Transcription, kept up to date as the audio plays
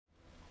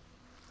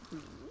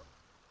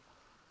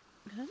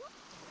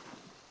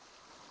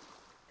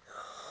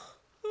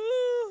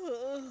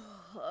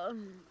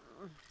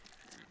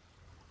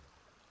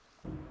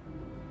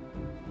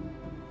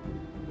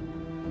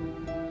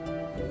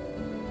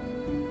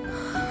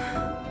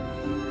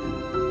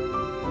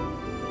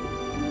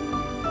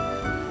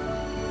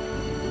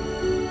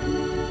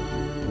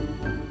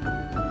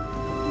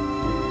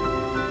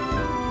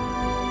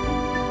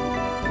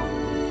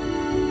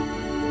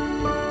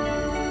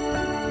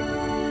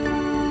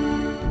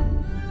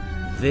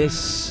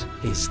This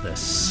is the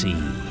sea.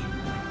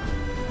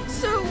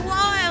 So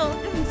wild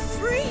and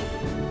free.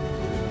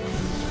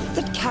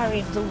 That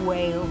carried the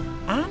whale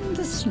and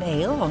the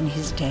snail on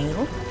his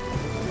tail.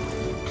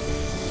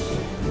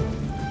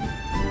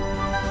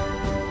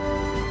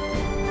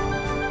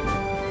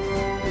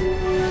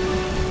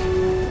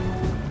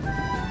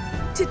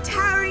 To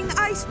towering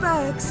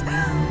icebergs.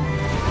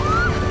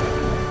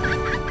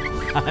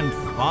 And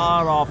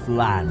far-off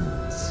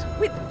lands.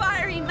 With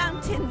fiery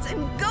mountains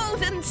and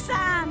golden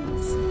sands.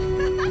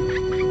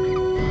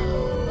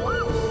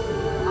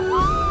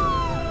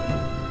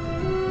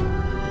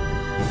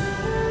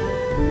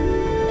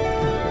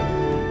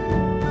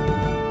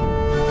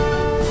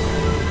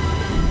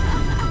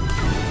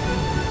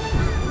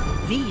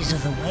 These are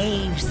the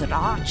waves that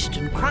arched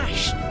and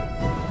crashed,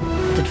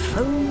 that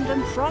foamed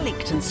and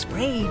frolicked and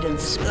sprayed and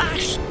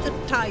splashed the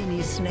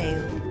tiny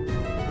snail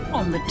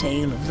on the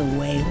tail of the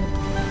whale.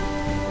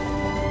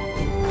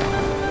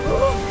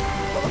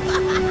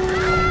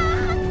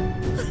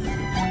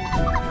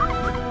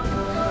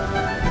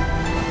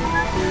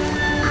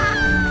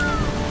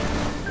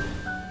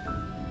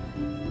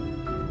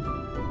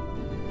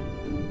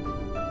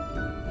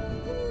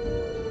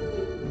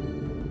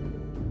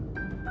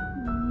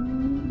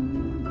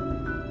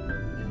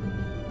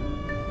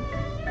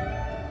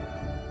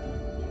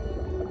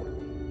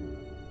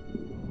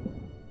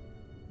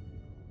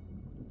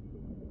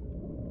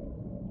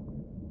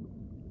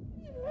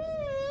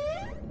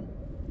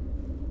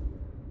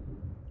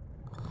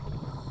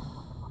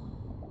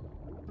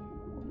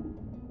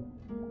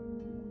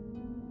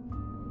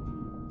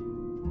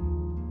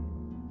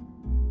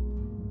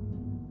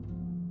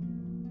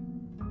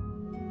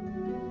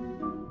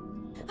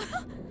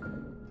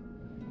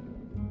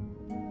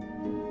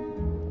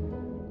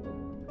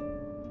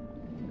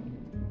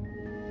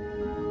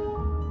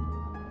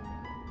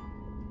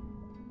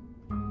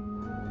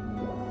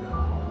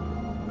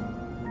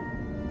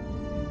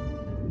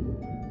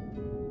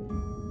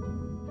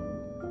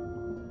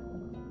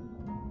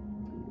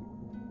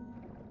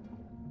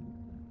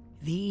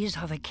 These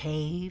are the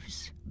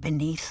caves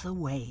beneath the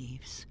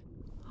waves.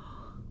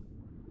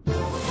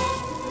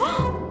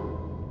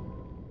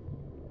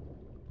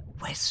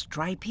 Where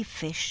stripy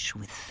fish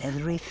with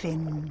feathery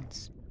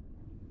fins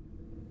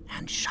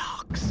and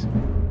sharks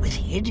with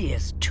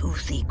hideous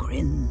toothy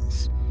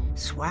grins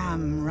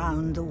swam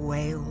round the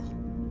whale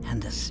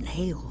and the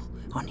snail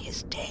on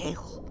his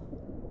tail.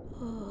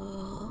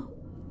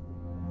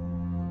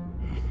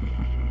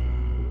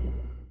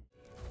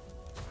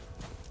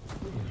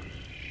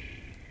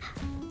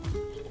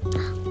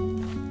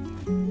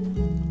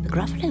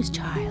 Gruffalo's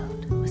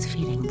child was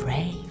feeling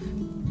brave,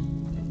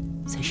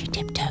 so she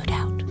tiptoed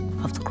out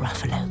of the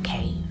Gruffalo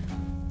cave.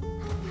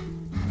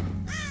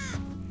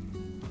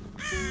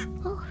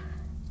 Oh.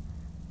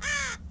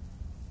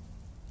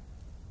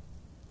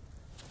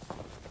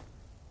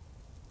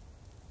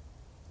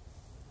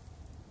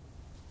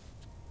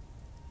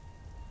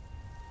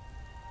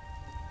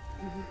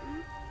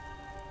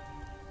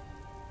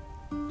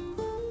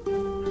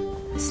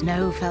 The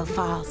snow fell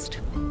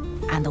fast,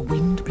 and the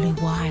wind blew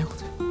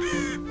wild.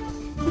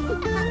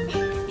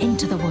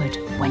 Into the wood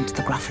went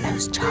the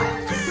Gruffalo's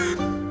child.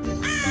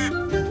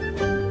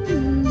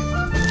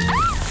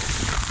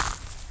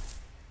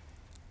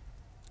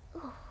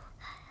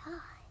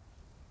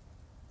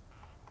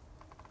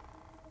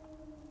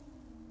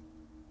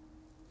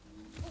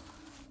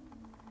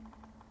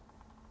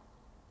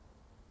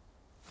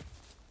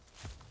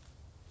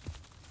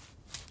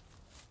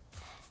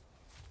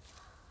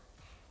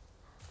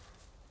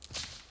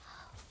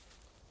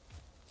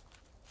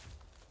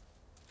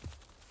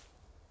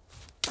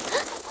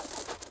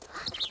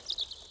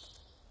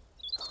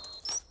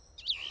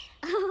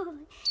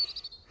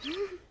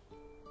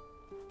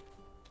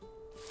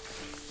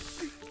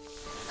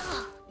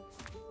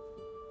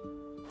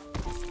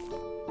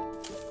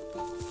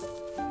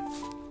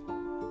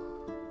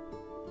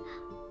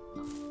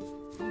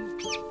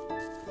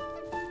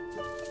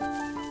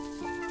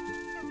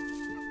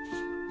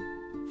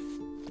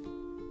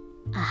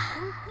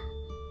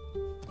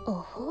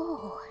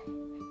 Oh,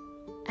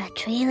 a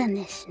trail in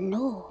the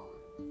snow.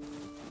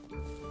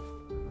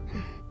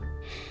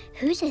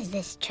 Whose is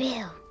this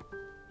trail?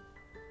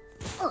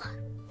 Oh.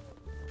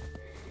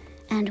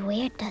 And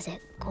where does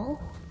it go?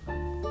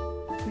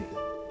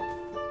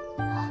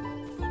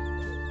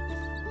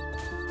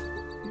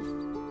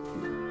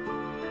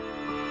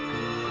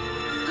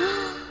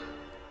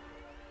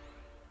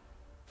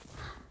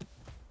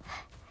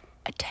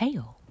 A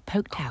tail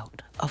poked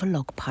out of a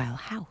log pile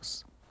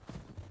house.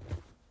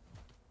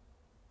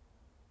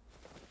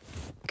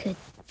 Could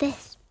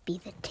this be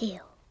the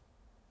tail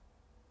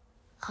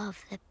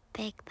of the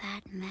big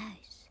bad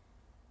mouse?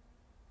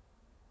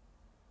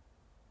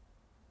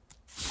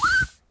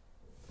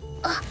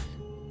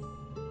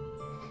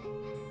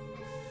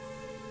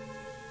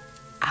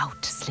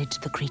 Out slid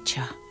the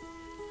creature.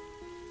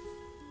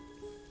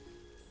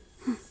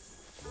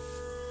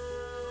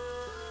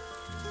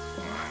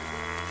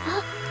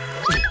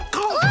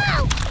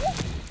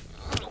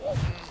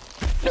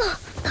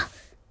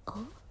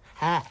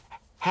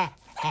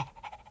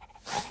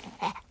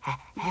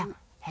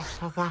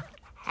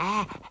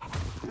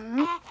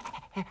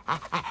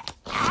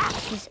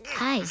 His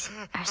eyes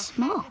are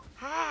small.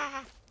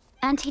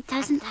 And he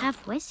doesn't have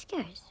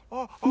whiskers.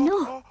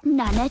 No,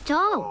 none at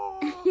all.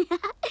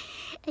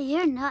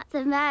 You're not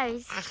the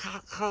mouse.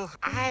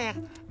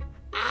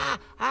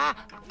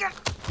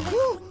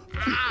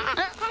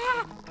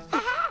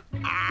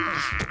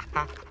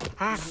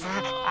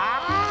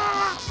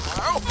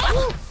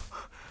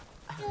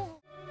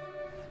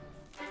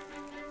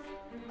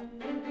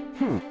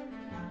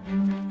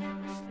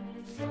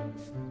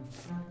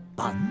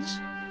 Buns?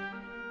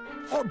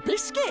 Or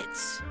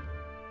biscuits?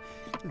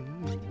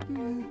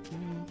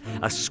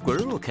 A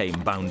squirrel came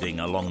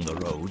bounding along the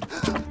road,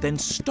 then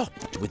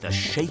stopped with a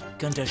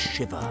shake and a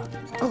shiver.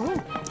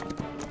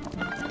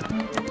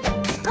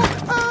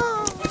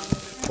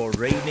 For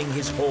reining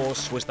his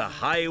horse was the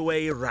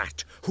highway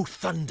rat, who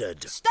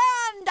thundered,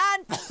 Stand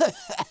and...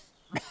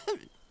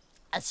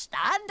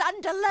 stand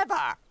and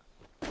deliver.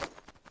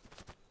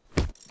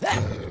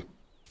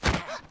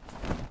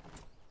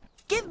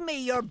 Give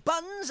me your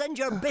buns and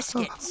your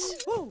biscuits.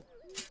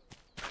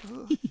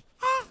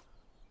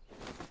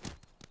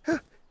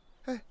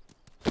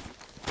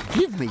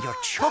 Give me your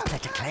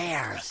chocolate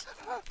eclairs.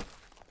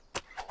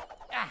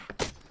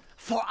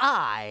 For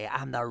I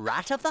am the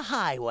rat of the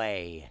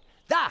highway.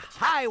 The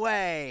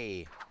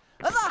highway!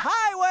 The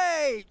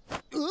highway!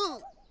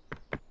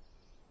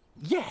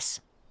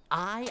 Yes,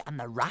 I am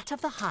the rat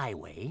of the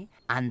highway,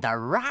 and the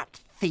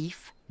rat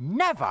thief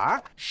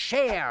never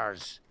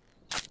shares.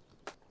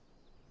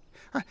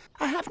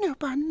 I have no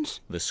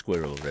buns. the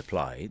squirrel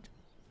replied.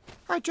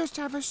 I just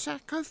have a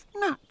sack of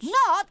nuts.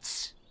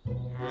 Nuts?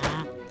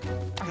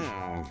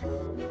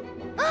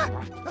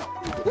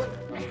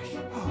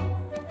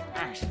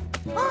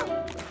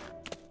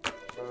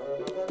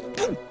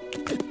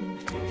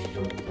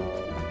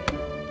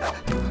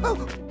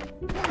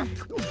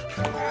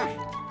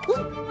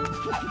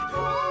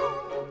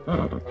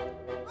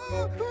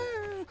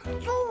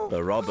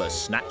 The robber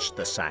snatched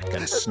the sack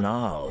and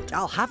snarled.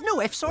 I'll have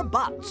no ifs or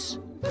buts.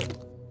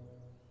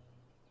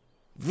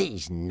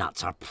 These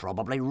nuts are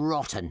probably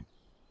rotten.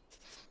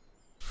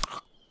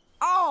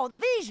 Oh,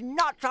 these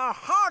nuts are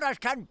hard as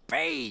can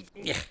be.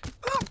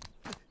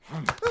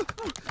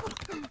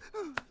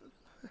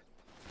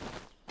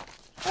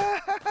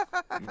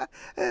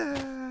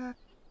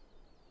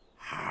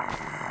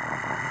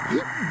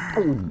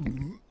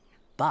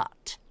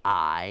 But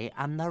I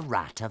am the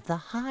rat of the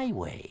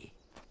highway,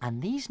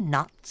 and these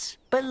nuts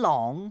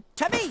belong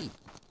to me.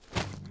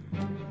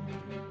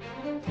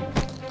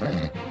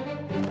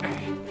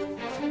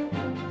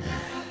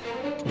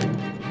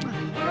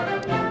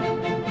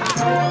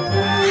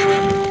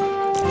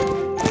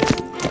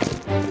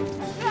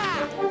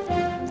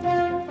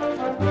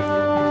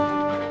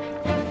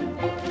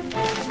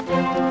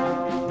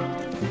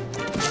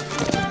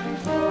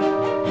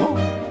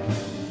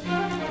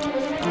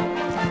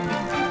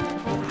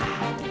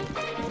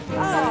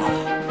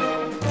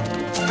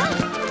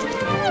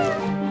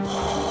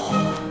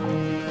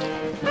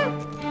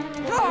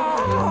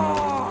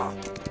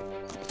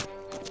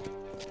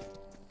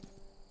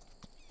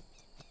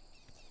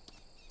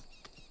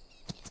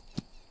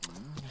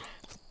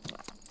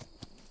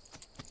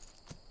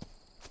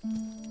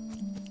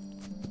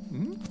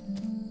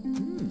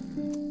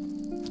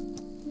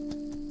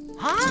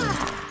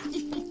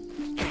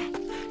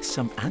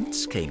 Some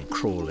ants came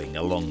crawling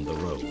along the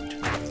road,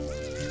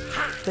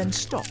 then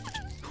stopped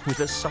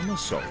with a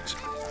somersault.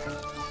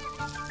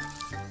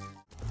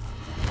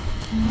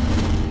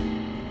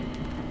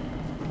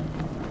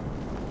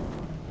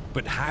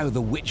 But how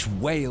the witch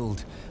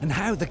wailed, and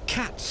how the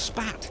cat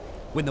spat,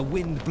 when the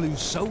wind blew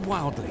so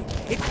wildly,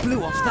 it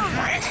blew off the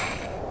hat.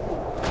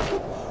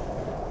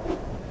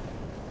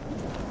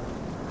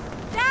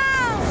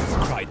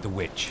 Down! Cried the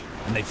witch,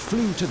 and they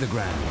flew to the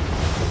ground.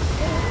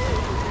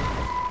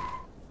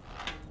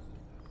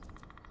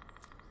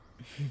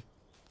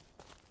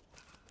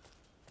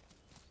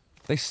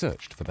 They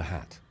searched for the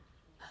hat.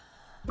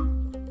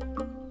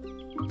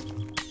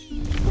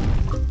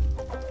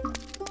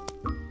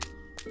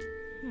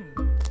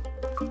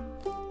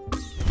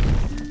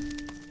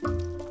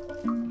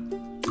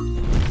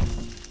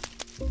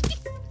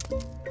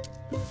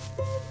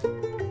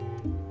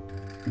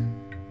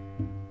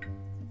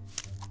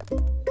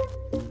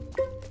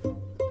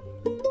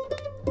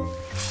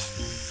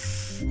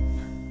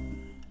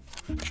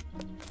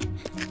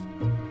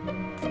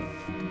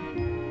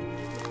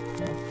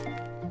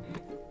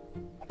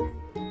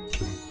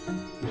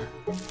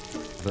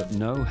 But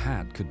no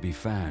hat could be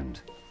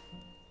found.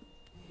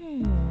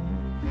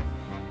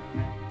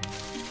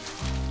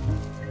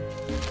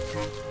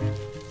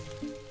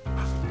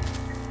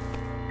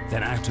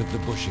 Then out of the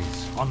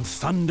bushes, on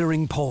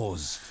thundering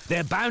paws,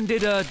 there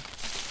bounded a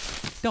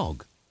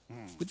dog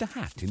with the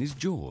hat in his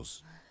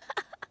jaws.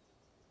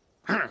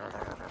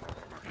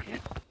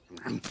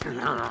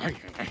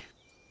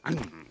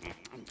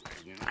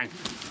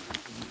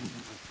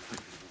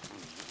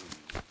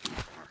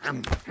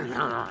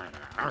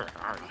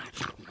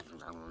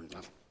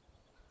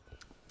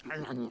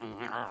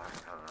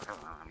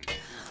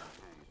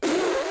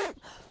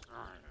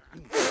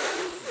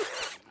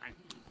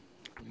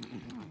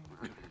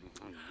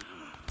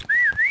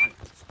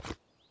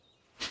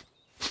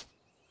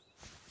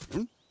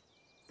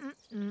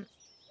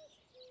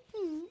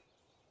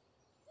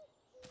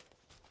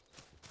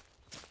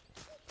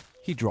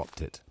 He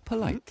dropped it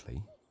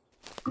politely.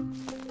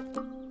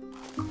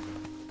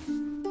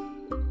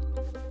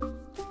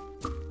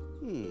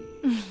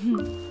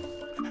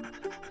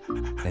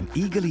 Then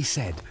eagerly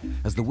said,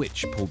 as the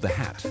witch pulled the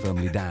hat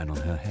firmly down on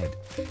her head,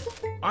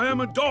 I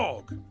am a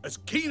dog, as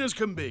keen as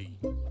can be.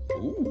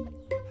 Ooh.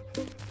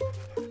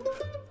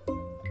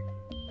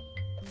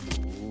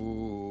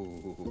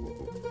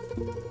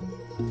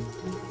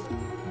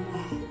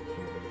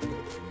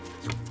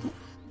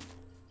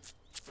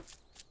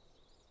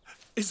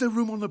 Is there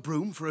room on the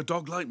broom for a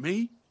dog like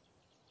me?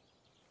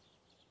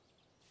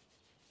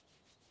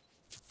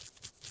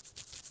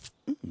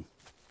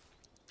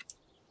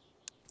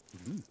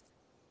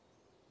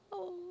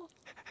 Oh.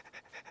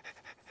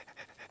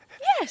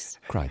 Yes!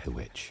 cried the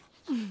witch.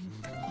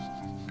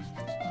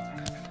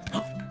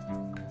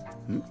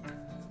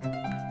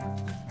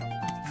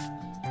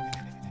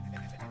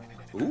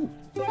 Ooh.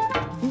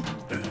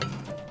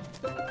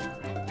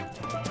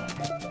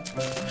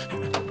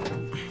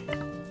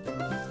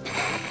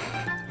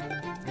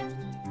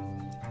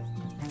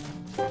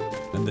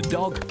 And the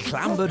dog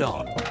clambered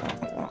on.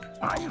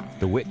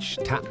 The witch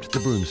tapped the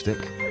broomstick.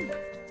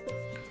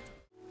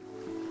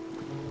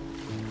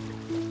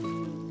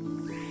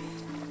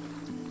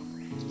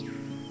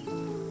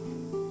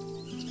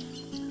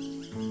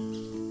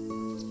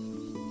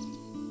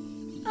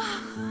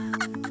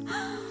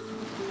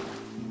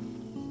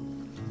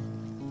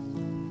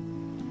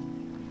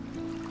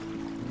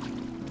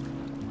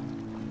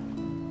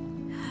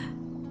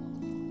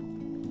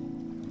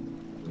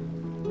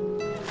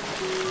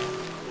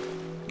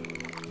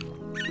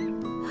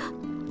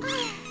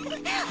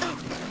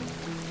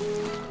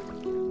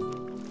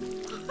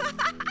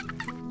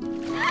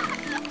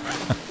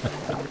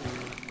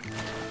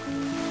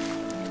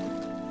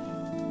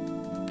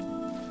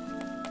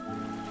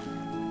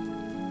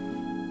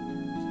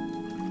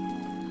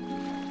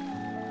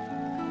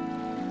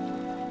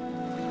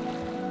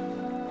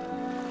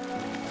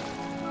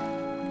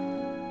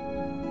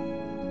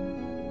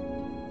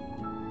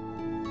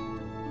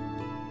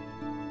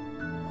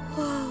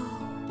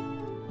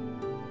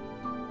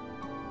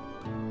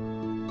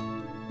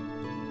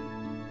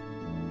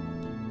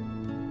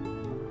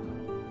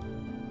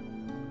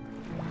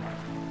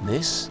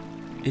 This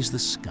is the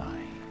sky.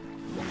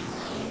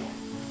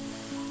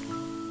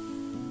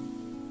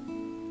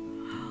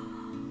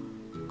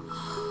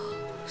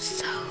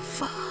 So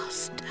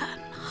vast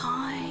and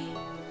high.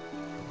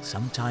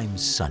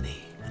 Sometimes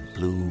sunny and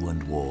blue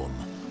and warm.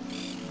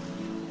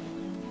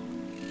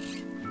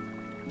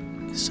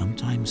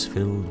 Sometimes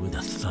filled with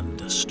a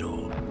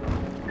thunderstorm.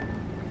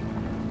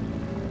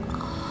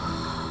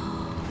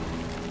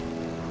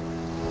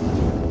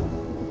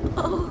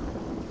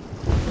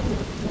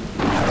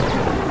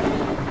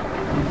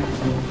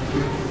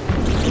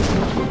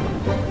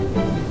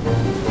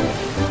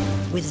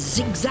 With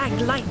zigzag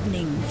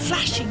lightning,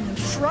 flashing and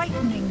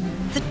frightening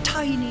the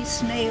tiny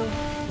snail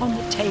on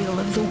the tail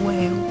of the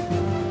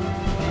whale.